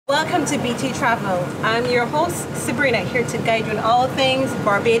Welcome to BT Travel. I'm your host, Sabrina, here to guide you in all things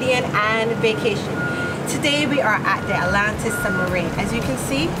Barbadian and vacation. Today we are at the Atlantis Submarine. As you can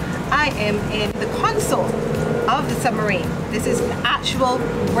see, I am in the console of the submarine. This is the actual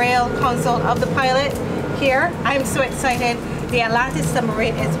real console of the pilot here. I'm so excited. The Atlantis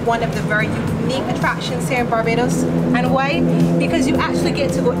Submarine is one of the very unique attractions here in Barbados. And why? Because you actually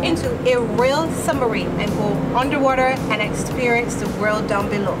get to go into a real submarine and go underwater and experience the world down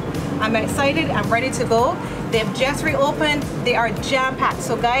below. I'm excited, I'm ready to go. They've just reopened, they are jam-packed.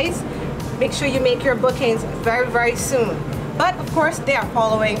 So guys, make sure you make your bookings very soon. But of course, they are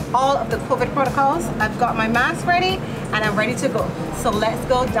following all of the COVID protocols. I've got my mask ready and I'm ready to go. So let's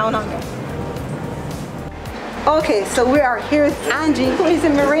go down under. Okay, so we are here with Angie, who is a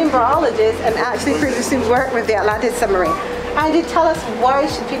marine biologist and actually previously worked with the Atlantis Submarine. Angie, tell us, why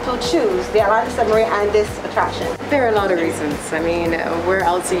should people choose the Atlantis Submarine and this attraction? There are a lot of reasons. I mean, where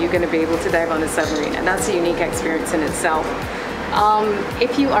else are you going to be able to dive on a submarine? And that's a unique experience in itself.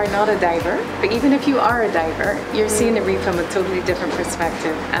 If you are not a diver, but even if you are a diver, you're seeing the reef from a totally different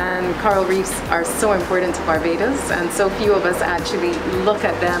perspective. And coral reefs are so important to Barbados, and so few of us actually look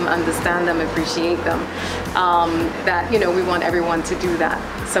at them, understand them, appreciate them, that, you know, we want everyone to do that.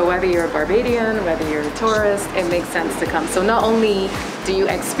 So whether you're a Barbadian, whether you're a tourist, it makes sense to come. So not only do you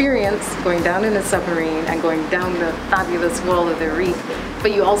experience going down in a submarine and going down the fabulous wall of the reef,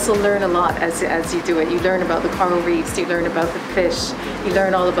 but you also learn a lot as you do it. You learn about the coral reefs, you learn about the fish, you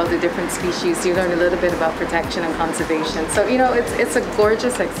learn all about the different species, you learn a little bit about protection and conservation. So, you know, it's a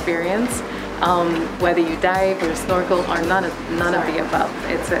gorgeous experience, whether you dive or snorkel or none of the above.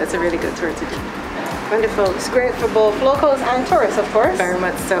 It's a really good tour to do. Wonderful. It's great for both locals and tourists, of course. Very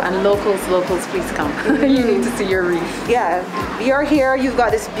much so. And locals, please come. You need to see your reef. Yeah, you're here, you've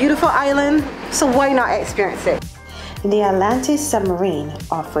got this beautiful island, so why not experience it? The Atlantis Submarine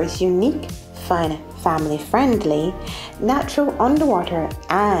offers unique, fun, family-friendly, natural underwater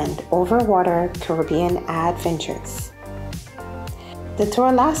and overwater Caribbean adventures. The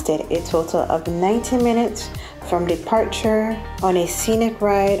tour lasted a total of 90 minutes from departure on a scenic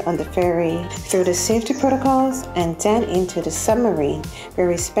ride on the ferry through the safety protocols and then into the submarine, where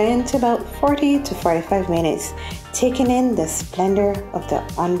we spent about 40 to 45 minutes taking in the splendor of the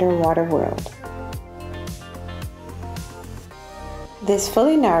underwater world. This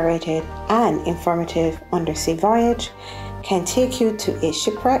fully narrated and informative undersea voyage can take you to a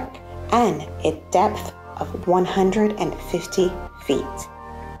shipwreck and a depth of 150 feet.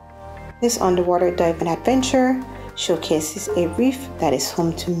 This underwater diving adventure showcases a reef that is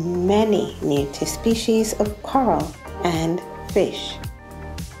home to many native species of coral and fish.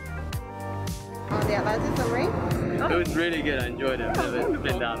 On the Atlantis Submarine? It was really good, I enjoyed it. I've never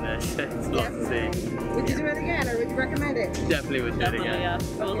been down there, so it's a lot to see. Would you do it again, or would you recommend it? Definitely would do it again. Yeah,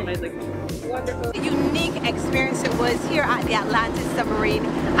 it was amazing. Wonderful. Unique experience it was here at the Atlantis Submarine.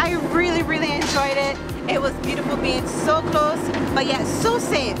 I really enjoyed it. It was beautiful being so close, but yet so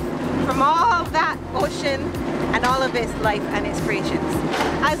safe from all of that ocean and all of its life and its creations.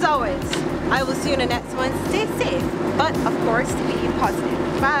 As always, I will see you in the next one. Stay safe, but of course, be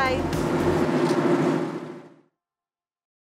positive. Bye.